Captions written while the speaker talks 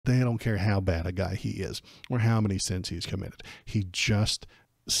They don't care how bad a guy he is or how many sins he's committed. He just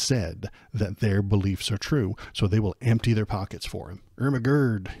said that their beliefs are true, so they will empty their pockets for him.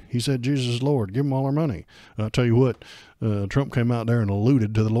 Ermagerd, he said Jesus is Lord. Give him all our money. I'll tell you what, Trump came out there and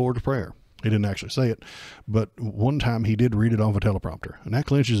alluded to the Lord's Prayer. He didn't actually say it, but one time he did read it off a teleprompter, and that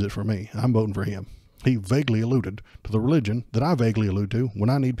clinches it for me. I'm voting for him. He vaguely alluded to the religion that I vaguely allude to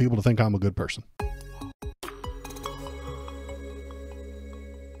when I need people to think I'm a good person.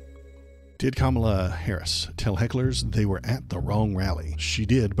 Did Kamala Harris tell hecklers they were at the wrong rally? She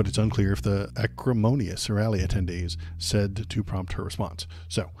did, but it's unclear if the acrimonious rally attendees said to prompt her response.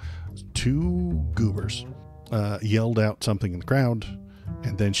 So, two goobers yelled out something in the crowd,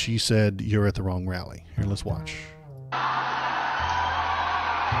 and then she said, "You're at the wrong rally." Here, let's watch.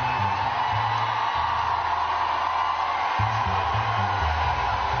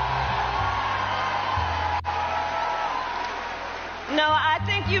 No, I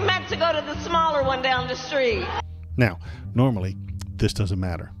think you meant to go to the smaller one down the street. Now, normally, this doesn't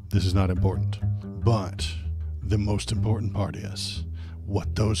matter. This is not important. But the most important part is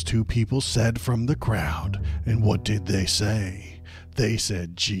what those two people said from the crowd. And what did they say? They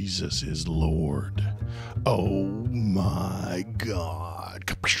said Jesus is Lord. Oh my God.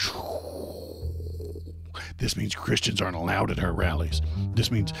 This means Christians aren't allowed at her rallies. This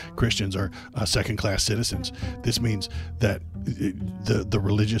means Christians are second-class citizens. This means that the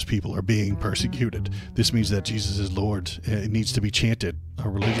religious people are being persecuted. This means that Jesus is Lord. It needs to be chanted. Our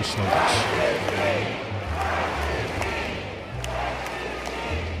religious slogans.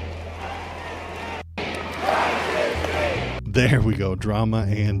 There we go. Drama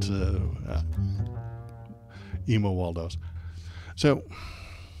and emo Waldos. So,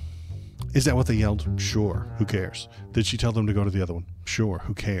 is that what they yelled? Sure. Who cares? Did she tell them to go to the other one? Sure.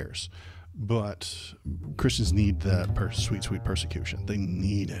 Who cares? But Christians need that sweet, sweet persecution. They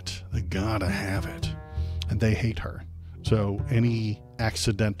need it. They gotta have it. And they hate her. So any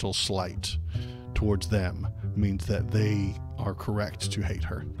accidental slight towards them means that they are correct to hate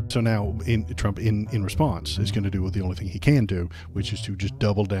her. So now Trump, in response, is going to do the only thing he can do, which is to just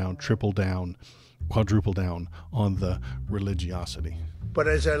double down, triple down, quadruple down on the religiosity. But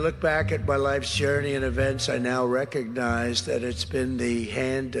as I look back at my life's journey and events, I now recognize that it's been the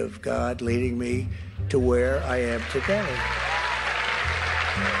hand of God leading me to where I am today.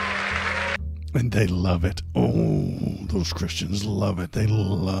 And they love it. Oh, those Christians love it. They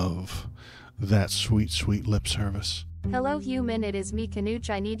love that sweet, sweet lip service. Hello human, it is me Canuch.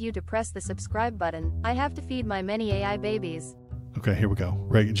 I need you to press the subscribe button. I have to feed my many AI babies. Okay, here we go.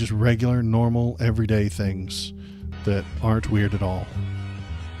 Just regular, normal, everyday things that aren't weird at all.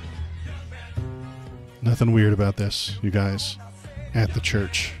 Nothing weird about this, you guys. At the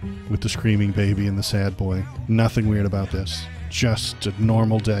church with the screaming baby and the sad boy. Nothing weird about this. Just a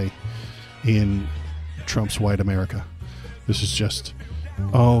normal day in Trump's white America. This is just,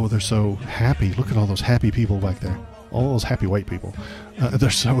 oh, they're so happy. Look at all those happy people back there. All those happy white people. They're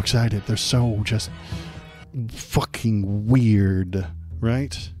so excited. They're so just fucking weird,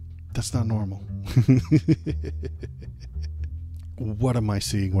 right? That's not normal. What am I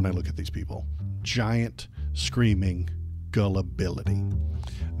seeing when I look at these people? Giant, screaming gullibility.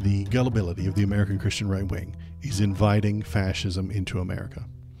 The gullibility of the American Christian right wing is inviting fascism into America.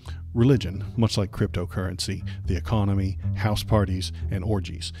 Religion, much like cryptocurrency, the economy, house parties, and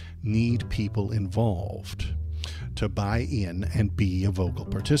orgies, need people involved to buy in and be a vocal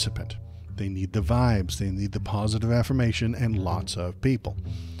participant. They need the vibes, they need the positive affirmation, and lots of people.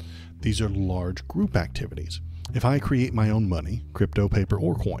 These are large group activities. If I create my own money, crypto, paper,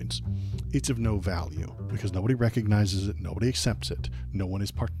 or coins, it's of no value because nobody recognizes it, nobody accepts it, no one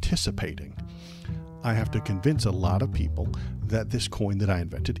is participating. I have to convince a lot of people that this coin that I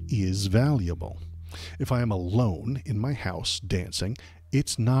invented is valuable. If I am alone in my house dancing,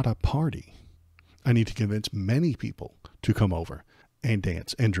 it's not a party. I need to convince many people to come over and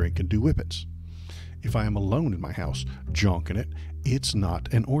dance and drink and do whippets. If I am alone in my house jonking it, it's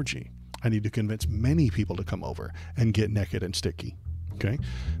not an orgy. I need to convince many people to come over and get naked and sticky. Okay?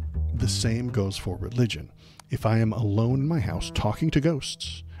 The same goes for religion. If I am alone in my house talking to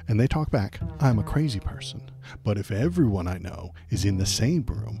ghosts and they talk back, I'm a crazy person. But if everyone I know is in the same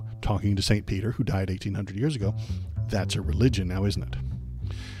room talking to St. Peter, who died 1800 years ago, that's a religion now, isn't it?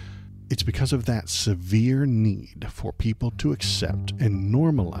 It's because of that severe need for people to accept and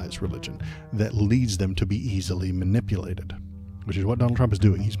normalize religion that leads them to be easily manipulated, which is what Donald Trump is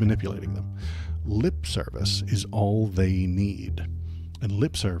doing. He's manipulating them. Lip service is all they need. And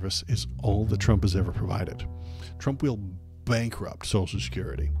lip service is all that Trump has ever provided. Trump will bankrupt Social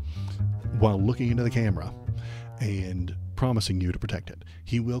Security while looking into the camera and promising you to protect it.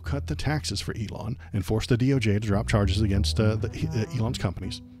 He will cut the taxes for Elon and force the DOJ to drop charges against Elon's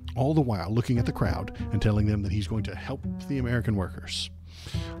companies, all the while looking at the crowd and telling them that he's going to help the American workers.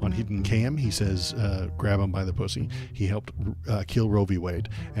 On hidden cam, he says, grab him by the pussy. He helped kill Roe v. Wade,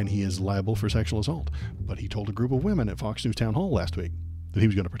 and he is liable for sexual assault. But he told a group of women at Fox News Town Hall last week that he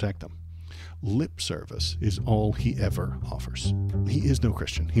was going to protect them. Lip service is all he ever offers. He is no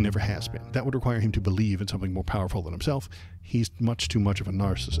Christian. He never has been. That would require him to believe in something more powerful than himself. He's much too much of a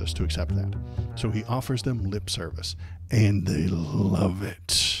narcissist to accept that. So he offers them lip service, and they love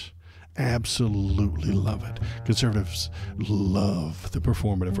it. Absolutely love it. Conservatives love the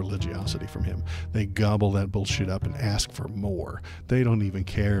performative religiosity from him. They gobble that bullshit up and ask for more. They don't even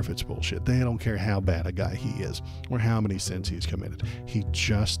care if it's bullshit. They don't care how bad a guy he is or how many sins he's committed. He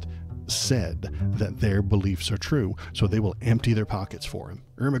just said that their beliefs are true, so they will empty their pockets for him.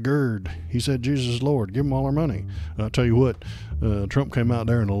 Irma Gerd, he said Jesus is Lord, give him all our money. I'll tell you what, Trump came out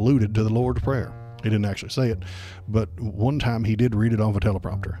there and alluded to the Lord's Prayer. He didn't actually say it, but one time he did read it off a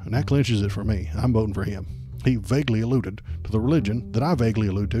teleprompter, and that clinches it for me. I'm voting for him. He vaguely alluded to the religion that I vaguely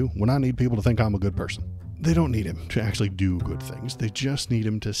allude to when I need people to think I'm a good person. They don't need him to actually do good things. They just need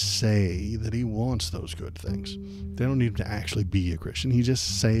him to say that he wants those good things. They don't need him to actually be a Christian. He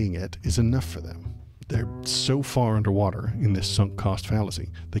just saying it is enough for them. They're so far underwater in this sunk cost fallacy,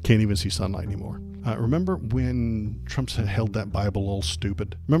 they can't even see sunlight anymore. Remember when Trump held that Bible all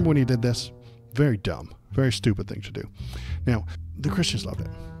stupid? Remember when he did this? Very dumb, very stupid thing to do. Now, the Christians loved it,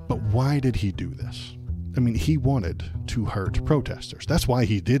 but why did he do this? I mean, he wanted to hurt protesters. That's why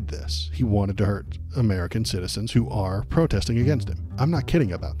he did this. He wanted to hurt American citizens who are protesting against him. I'm not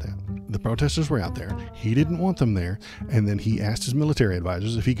kidding about that. The protesters were out there. He didn't want them there. And then he asked his military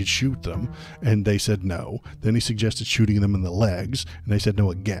advisors if he could shoot them, and they said no. Then he suggested shooting them in the legs, and they said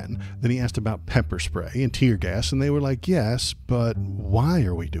no again. Then he asked about pepper spray and tear gas, and they were like, yes, but why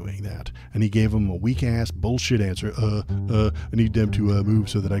are we doing that? And he gave them a weak-ass bullshit answer. I need them to move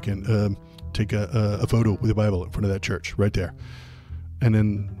so that I can take a photo with the Bible in front of that church right there. And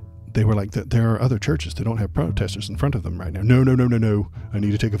then they were like, there are other churches that don't have protesters in front of them right now. No. I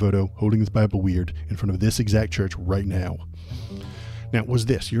need to take a photo holding this Bible weird in front of this exact church right now. Now, was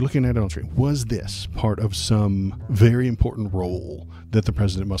this, you're looking at it on screen, was this part of some very important role that the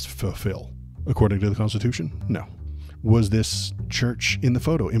president must fulfill according to the Constitution? No. Was this church in the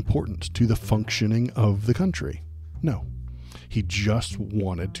photo important to the functioning of the country? No. He just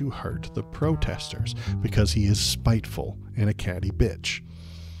wanted to hurt the protesters because he is spiteful and a catty bitch.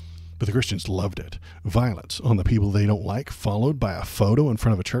 But the Christians loved it. Violence on the people they don't like, followed by a photo in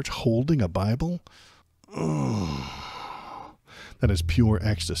front of a church holding a Bible? Oh, that is pure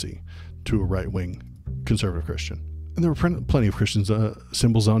ecstasy to a right-wing conservative Christian. And there were plenty of Christians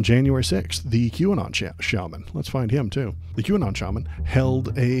symbols on January 6th. The QAnon shaman, let's find him too. The QAnon shaman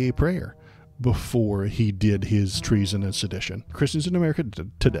held a prayer before he did his treason and sedition. Christians in America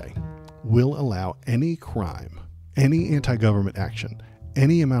today will allow any crime, any anti-government action,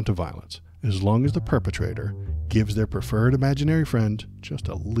 any amount of violence, as long as the perpetrator gives their preferred imaginary friend just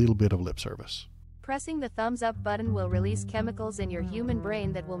a little bit of lip service. Pressing the thumbs up button will release chemicals in your human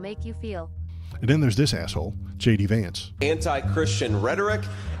brain that will make you feel. And then there's this asshole, J.D. Vance. Anti-Christian rhetoric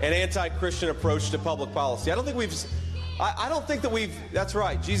and anti-Christian approach to public policy. I don't think that we've, that's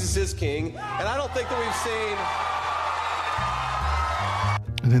right, Jesus is king, and I don't think that we've seen.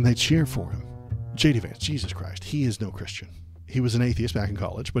 And then they cheer for him. J.D. Vance, Jesus Christ, he is no Christian. He was an atheist back in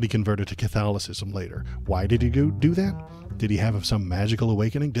college, but he converted to Catholicism later. Why did he do that? Did he have some magical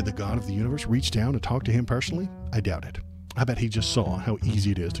awakening? Did the God of the universe reach down and talk to him personally? I doubt it. I bet he just saw how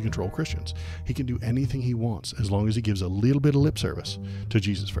easy it is to control Christians. He can do anything he wants as long as he gives a little bit of lip service to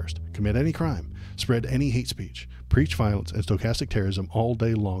Jesus first. Commit any crime, spread any hate speech, preach violence and stochastic terrorism all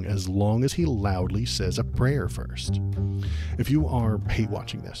day long as he loudly says a prayer first. If you are hate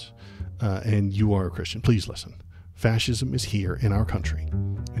watching this and you are a Christian, please listen. Fascism is here in our country,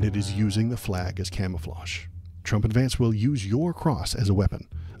 and it is using the flag as camouflage. Trump and Vance will use your cross as a weapon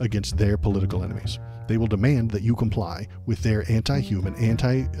against their political enemies. They will demand that you comply with their anti-human,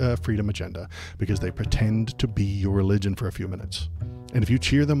 anti-freedom agenda because they pretend to be your religion for a few minutes. And if you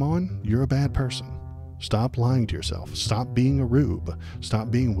cheer them on, you're a bad person. Stop lying to yourself. Stop being a rube.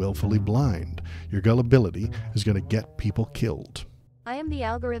 Stop being willfully blind. Your gullibility is going to get people killed. I am the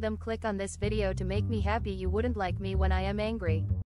algorithm. Click on this video to make me happy. You wouldn't like me when I am angry.